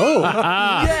alcohol. Oh,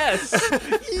 Yes!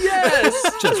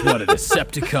 Yes! Just what a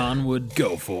Decepticon would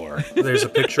go for. There's a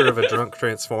picture of a drunk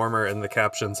Transformer, and the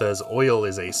caption says, "Oil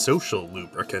is a social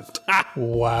lubricant."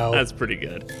 wow. That's pretty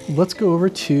good. Let's go over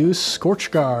to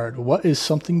Scorchguard. What is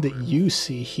something that you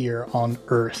see here on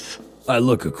Earth? I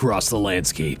look across the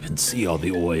landscape and see all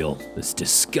the oil, this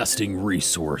disgusting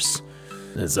resource.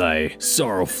 As I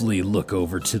sorrowfully look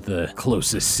over to the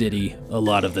closest city, a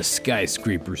lot of the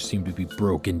skyscrapers seem to be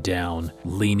broken down,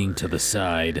 leaning to the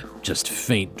side, just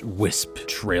faint wisp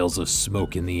trails of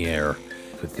smoke in the air.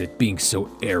 With it being so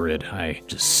arid, I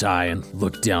just sigh and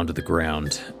look down to the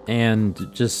ground.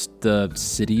 And just the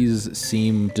cities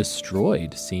seem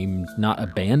destroyed, seem not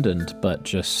abandoned, but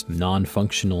just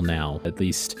non-functional now. At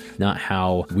least not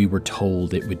how we were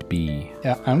told it would be.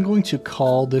 Yeah, I'm going to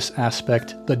call this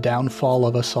aspect the downfall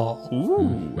of us all.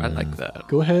 Ooh, I like that.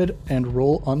 Go ahead and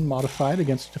roll unmodified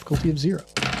against a difficulty of 0.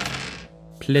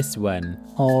 +1.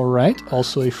 All right,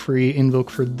 also a free invoke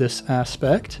for this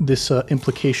aspect. This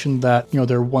implication that,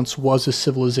 there once was a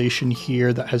civilization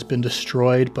here that has been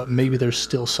destroyed, but maybe there's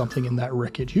still something in that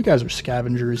wreckage. You guys are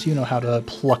scavengers. You know how to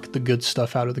pluck the good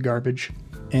stuff out of the garbage.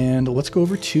 And let's go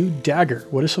over to Dagger.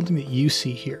 What is something that you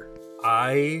see here?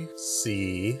 I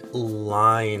see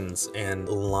lines and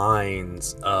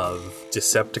lines of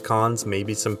Decepticons,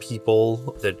 maybe some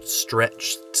people that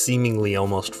stretch seemingly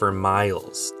almost for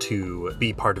miles to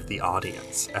be part of the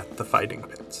audience at the fighting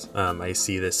pits. I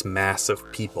see this mass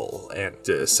of people and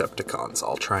Decepticons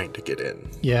all trying to get in.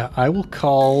 Yeah, I will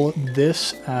call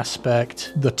this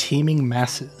aspect the teeming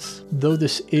masses. Though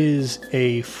this is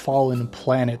a fallen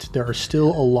planet, there are still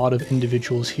a lot of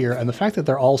individuals here, and the fact that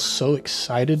they're all so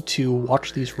excited to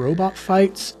watch these robot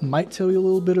fights might tell you a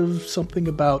little bit of something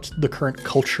about the current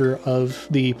culture of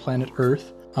the planet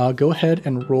Earth. Go ahead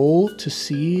and roll to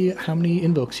see how many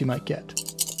invokes you might get.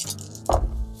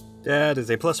 That is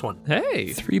a +1.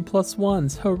 Hey, 3 +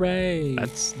 1s, hooray!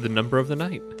 that's the number of the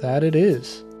night. That it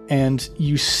is. And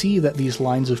you see that these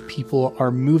lines of people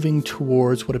are moving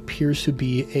towards what appears to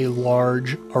be a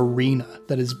large arena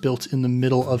that is built in the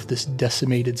middle of this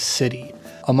decimated city.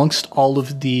 Amongst all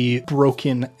of the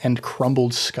broken and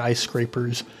crumbled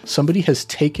skyscrapers, somebody has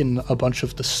taken a bunch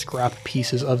of the scrap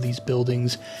pieces of these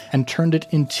buildings and turned it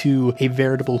into a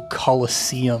veritable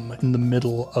coliseum in the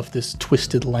middle of this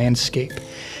twisted landscape.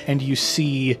 And you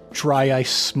see dry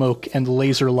ice smoke and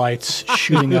laser lights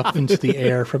shooting up into the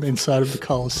air from inside of the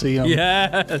coliseum.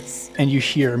 Yes! And you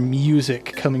hear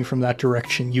music coming from that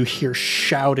direction. You hear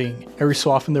shouting. Every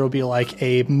so often there will be like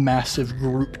a massive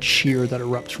group cheer that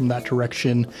erupts from that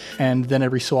direction. And then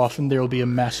every so often there will be a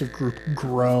massive group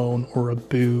groan or a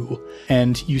boo.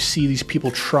 And you see these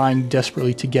people trying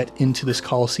desperately to get into this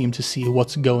coliseum to see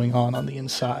what's going on the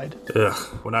inside. Ugh,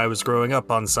 when I was growing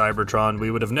up on Cybertron, we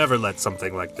would have never let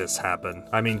something like this happen.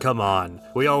 I mean, come on.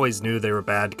 We always knew they were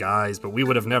bad guys, but we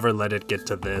would have never let it get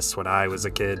to this when I was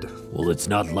a kid. Well, it's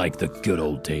not like the good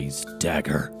old days,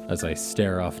 Dagger. As I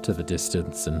stare off to the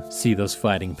distance and see those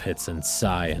fighting pits and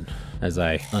sigh, and as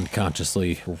I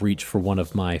unconsciously reach for one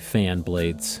of my fan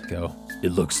blades, go,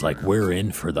 It looks like we're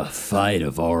in for the fight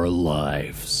of our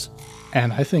lives.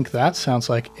 And I think that sounds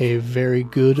like a very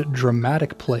good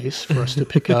dramatic place for us to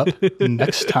pick up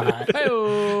next time.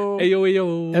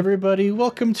 Ayo. Everybody,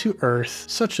 welcome to Earth.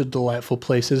 Such a delightful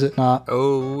place, is it not?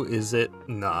 Oh, is it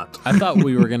not? I thought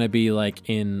we were gonna be like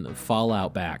in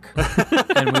Fallout back,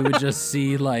 and we would just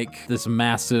see like this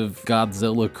massive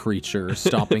Godzilla creature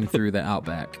stomping through the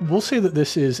outback. We'll say that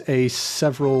this is a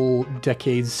several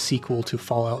decades sequel to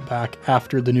Fallout back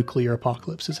after the nuclear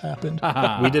apocalypse has happened.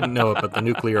 We didn't know it, but the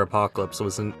nuclear apocalypse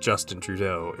wasn't Justin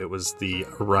Trudeau. It was the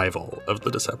arrival of the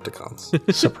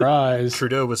Decepticons. Surprise.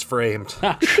 Trudeau was framed.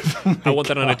 I want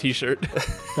that on a t-shirt.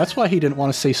 That's why he didn't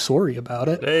want to say sorry about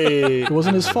it. Hey. It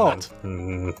wasn't his fault.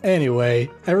 Anyway,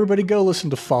 everybody go listen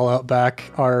to Fallout back,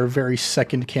 our very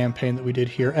second campaign that we did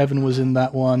here. Evan was in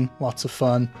that one. Lots of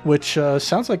fun. Which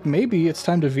sounds like maybe it's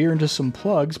time to veer into some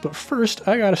plugs, but first,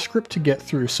 I got a script to get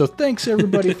through. So thanks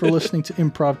everybody for listening to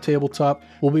Improv Tabletop.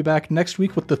 We'll be back next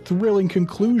week with the thrilling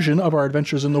conclusion of our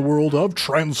adventures in the world of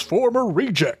Transformer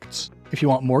Rejects. If you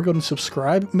want more, go and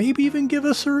subscribe, maybe even give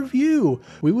us a review.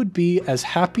 We would be as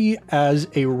happy as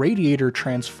a radiator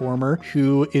transformer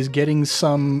who is getting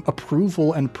some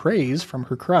approval and praise from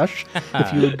her crush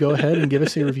if you would go ahead and give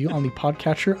us a review on the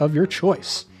podcatcher of your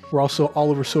choice. We're also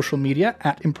all over social media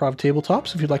at Improv Tabletop,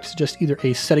 so if you'd like to suggest either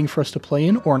a setting for us to play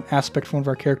in or an aspect for one of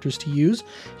our characters to use,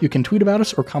 you can tweet about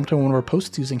us or comment on one of our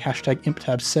posts using hashtag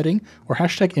ImpTabSetting or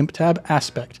hashtag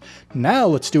ImpTabAspect. Now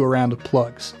let's do a round of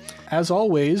plugs. As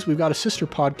always, we've got a sister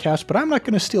podcast, but I'm not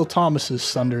going to steal Thomas's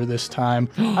thunder this time.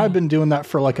 I've been doing that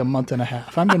for like a month and a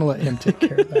half. I'm going to let him take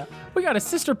care of that. We got a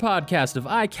sister podcast of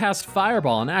I Cast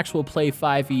Fireball, an actual play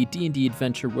 5e D&D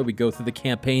adventure where we go through the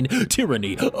campaign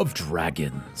Tyranny of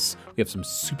Dragons. We have some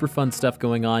super fun stuff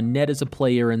going on. Ned is a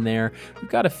player in there. We've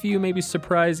got a few maybe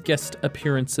surprise guest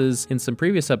appearances in some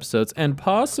previous episodes and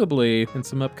possibly in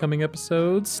some upcoming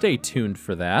episodes. Stay tuned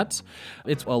for that.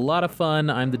 It's a lot of fun.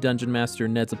 I'm the Dungeon Master,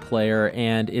 Ned's a player,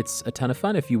 and it's a ton of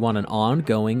fun if you want an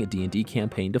ongoing D&D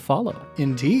campaign to follow.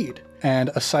 Indeed. And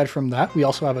aside from that, we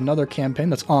also have another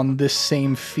campaign that's on this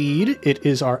same feed. It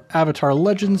is our Avatar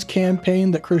Legends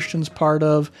campaign that Christian's part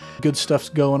of. Good stuff's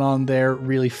going on there.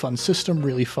 Really fun system,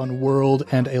 really fun world,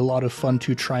 and a lot of fun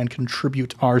to try and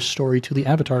contribute our story to the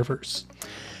Avatarverse.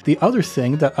 The other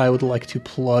thing that I would like to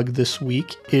plug this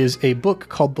week is a book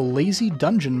called The Lazy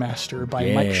Dungeon Master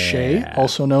by Mike Shea,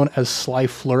 also known as Sly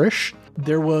Flourish.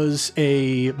 there was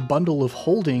a bundle of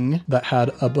holding that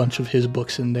had a bunch of his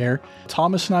books in there.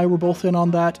 Thomas and I were both in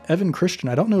on that. Evan, Christian,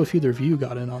 I don't know if either of you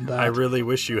got in on that. I really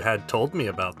wish you had told me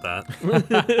about that.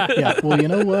 Yeah, well, you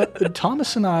know what?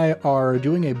 Thomas and I are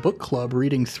doing a book club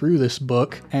reading through this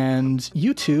book, and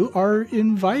you two are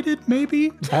invited,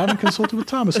 maybe? I haven't consulted with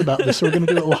Thomas about this, so we're going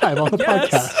to do it live on the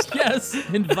podcast. Yes,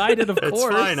 invited, of It's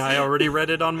course. fine. I already read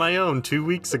it on my own 2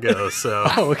 weeks ago, so.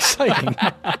 Oh, exciting.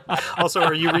 Also,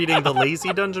 are you reading The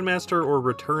Lazy Dungeon Master or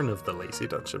Return of the Lazy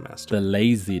Dungeon Master? The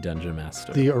Lazy Dungeon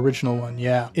Master. The original one,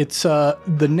 yeah. It's,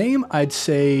 the name, I'd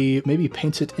say, maybe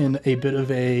paints it in a bit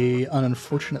of an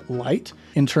unfortunate light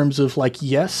in terms of, like,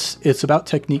 yes, it's about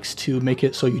techniques to make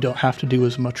it so you don't have to do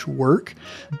as much work,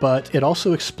 but it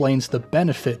also explains the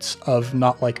benefits of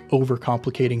not, like,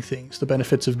 overcomplicating things, the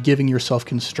benefits of giving yourself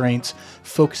constraints,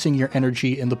 focusing your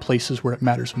energy in the places where it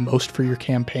matters most for your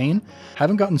campaign.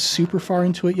 Haven't gotten super far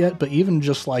into it yet, but even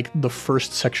just, like, the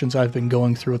first sections I've been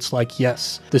going through, it's like,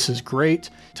 yes, this is great.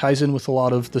 Ties in with a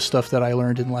lot of the stuff that I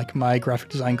learned in, like, my graphic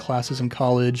design classes in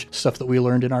college, stuff that we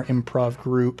learned in our improv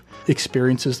group,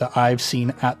 experiences that I've seen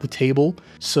at the table.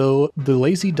 So The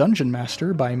Lazy Dungeon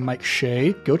Master by Mike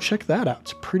Shea, go check that out.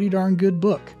 It's a pretty darn good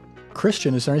book.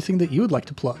 Christian, is there anything that you would like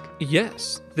to plug?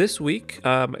 Yes, this week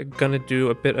I'm gonna do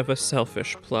a bit of a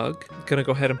selfish plug. Gonna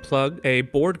go ahead and plug a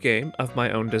board game of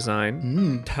my own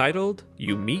design titled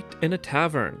You Meet in a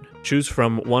Tavern. Choose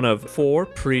from one of 4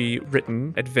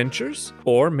 pre-written adventures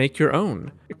or make your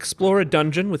own. Explore a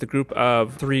dungeon with a group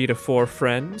of 3 to 4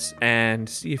 friends and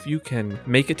see if you can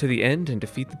make it to the end and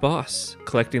defeat the boss,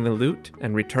 collecting the loot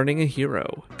and returning a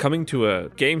hero. Coming to a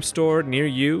game store near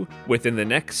you within the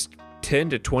next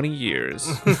 10 to 20 years.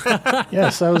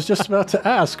 Yes, I was just about to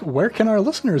ask, where can our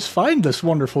listeners find this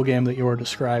wonderful game that you're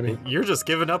describing? You're just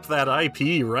giving up that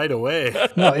IP right away.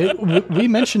 No, we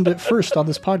mentioned it first on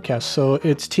this podcast, so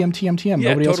it's TM. Yeah,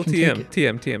 Nobody else total can take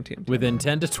it. TM. Within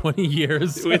 10 to 20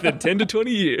 years. Within 10 to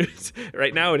 20 years.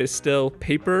 Right now it is still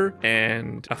paper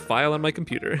and a file on my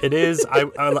computer. It is,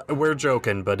 we're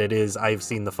joking, but it is, I've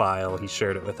seen the file, he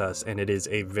shared it with us, and it is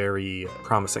a very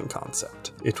promising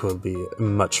concept. It will be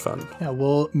much fun. Yeah,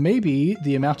 well, maybe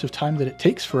the amount of time that it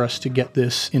takes for us to get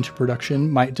this into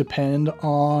production might depend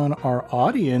on our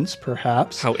audience,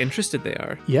 perhaps. How interested they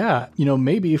are. Yeah,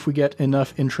 maybe if we get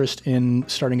enough interest in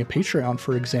starting a Patreon,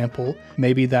 for example,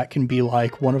 maybe that can be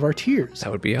like one of our tiers.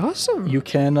 That would be awesome. You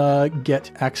can get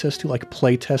access to like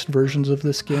playtest versions of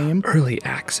this game. Early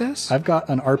access? I've got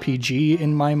an RPG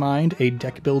in my mind, a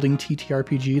deck building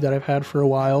TTRPG that I've had for a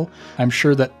while. I'm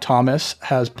sure that Thomas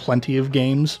has plenty of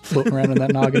games floating around in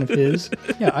that noggin of his.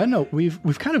 Yeah, I know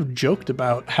we've kind of joked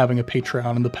about having a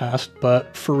Patreon in the past,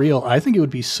 but for real, I think it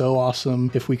would be so awesome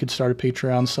if we could start a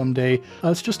Patreon someday.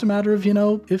 It's just a matter of,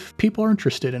 if people are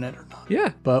interested in it or not.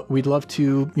 Yeah. But we'd love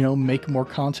to, make more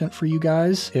content for you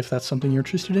guys if that's something you're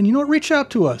interested in. Reach out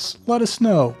to us. Let us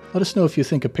know. Let us know if you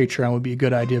think a Patreon would be a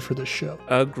good idea for this show.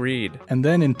 Agreed. And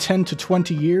then in 10 to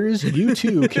 20 years, you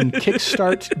too can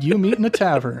kickstart You Meet in a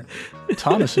Tavern.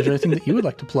 Thomas, is there anything that you would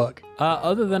like to plug?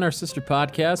 Other than our sister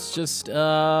podcast, just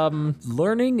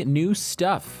learning new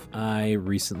stuff. I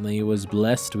recently was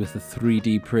blessed with a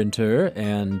 3D printer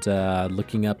and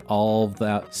looking up all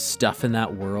that stuff in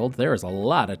that world. There is a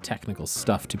lot of technical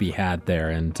stuff to be had there,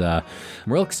 and I'm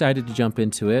real excited to jump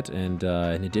into it. And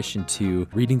in addition to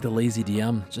reading The Lazy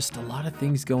DM, just a lot of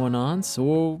things going on.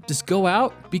 So just go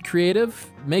out, be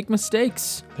creative, make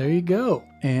mistakes. There you go.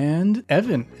 And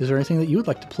Evan, is there anything that you would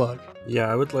like to plug?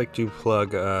 Yeah, I would like to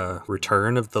plug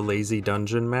Return of the Lazy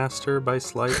Dungeon Master by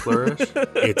Sly Flourish.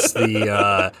 It's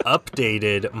the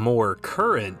updated, more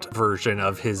current version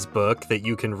of his book that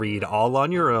you can read all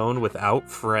on your own without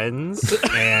friends,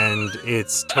 and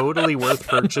it's totally worth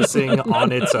purchasing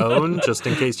on its own, just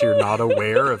in case you're not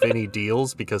aware of any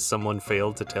deals because someone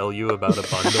failed to tell you about a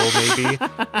bundle, maybe.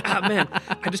 Ah, man,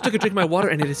 I just took a drink of my water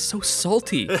and it is so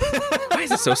salty. Why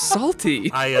is it so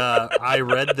salty? I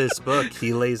read this book.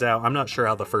 He lays out, I'm not sure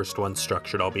how the first one's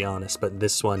structured, I'll be honest, but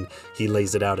this one, he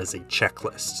lays it out as a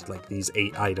checklist. Like, these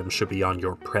 8 items should be on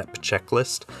your prep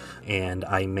checklist. And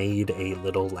I made a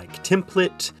little, like,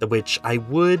 template, which I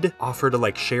would offer to,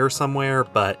 like, share somewhere,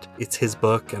 but it's his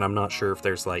book, and I'm not sure if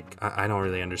there's, like, I don't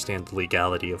really understand the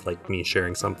legality of, like, me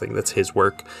sharing something that's his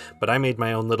work. But I made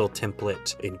my own little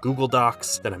template in Google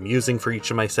Docs that I'm using for each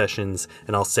of my sessions,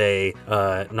 and I'll say,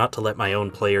 not to let my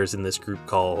own players in this group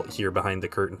call here behind the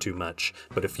curtain too much,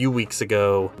 but a few weeks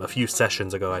a few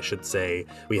sessions ago, I should say,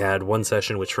 we had one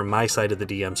session which from my side of the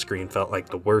DM screen felt like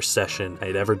the worst session I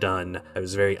had ever done. I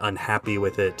was very unhappy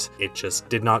with it. It just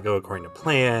did not go according to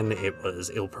plan. It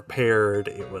was ill-prepared.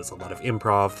 It was a lot of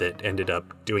improv that ended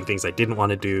up doing things I didn't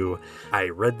want to do. I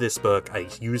read this book, I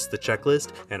used the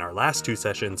checklist, and our last 2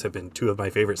 sessions have been 2 of my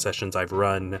favorite sessions I've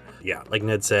run. Yeah, like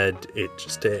Ned said,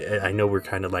 I know we're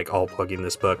kind of like all plugging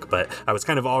this book, but I was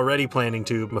kind of already planning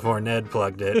to before Ned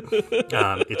plugged it.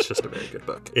 It's just a very good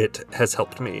book. It has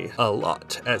helped me a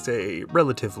lot as a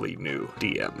relatively new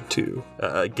DM to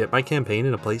get my campaign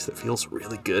in a place that feels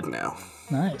really good now.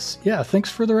 Nice. Yeah, thanks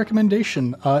for the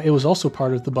recommendation. It was also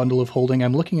part of the bundle of holding.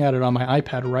 I'm looking at it on my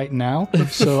iPad right now,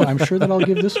 so I'm sure that I'll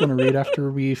give this one a read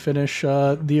after we finish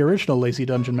the original Lazy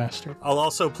Dungeon Master. I'll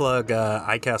also plug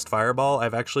iCast Fireball.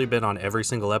 I've actually been on every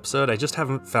single episode. I just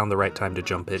haven't found the right time to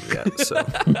jump in yet. So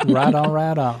Right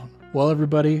on. Well,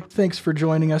 everybody, thanks for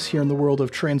joining us here in the world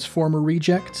of Transformer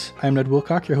Reject. I'm Ned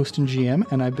Wilcock, your host and GM,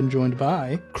 and I've been joined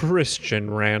by... Christian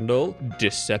Randall,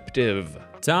 Deceptive.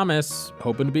 Thomas,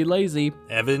 hoping to be lazy.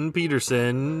 Evan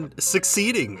Peterson,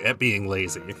 succeeding at being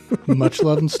lazy. Much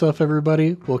love and stuff,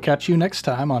 everybody. We'll catch you next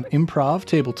time on Improv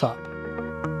Tabletop.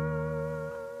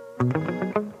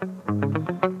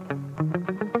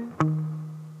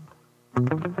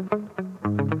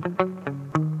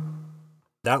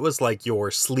 That was like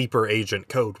your sleeper agent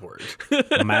code word.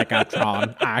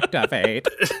 Megatron, activate.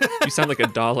 You sound like a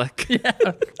Dalek.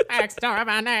 Yeah.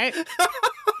 Exterminate.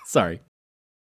 Sorry.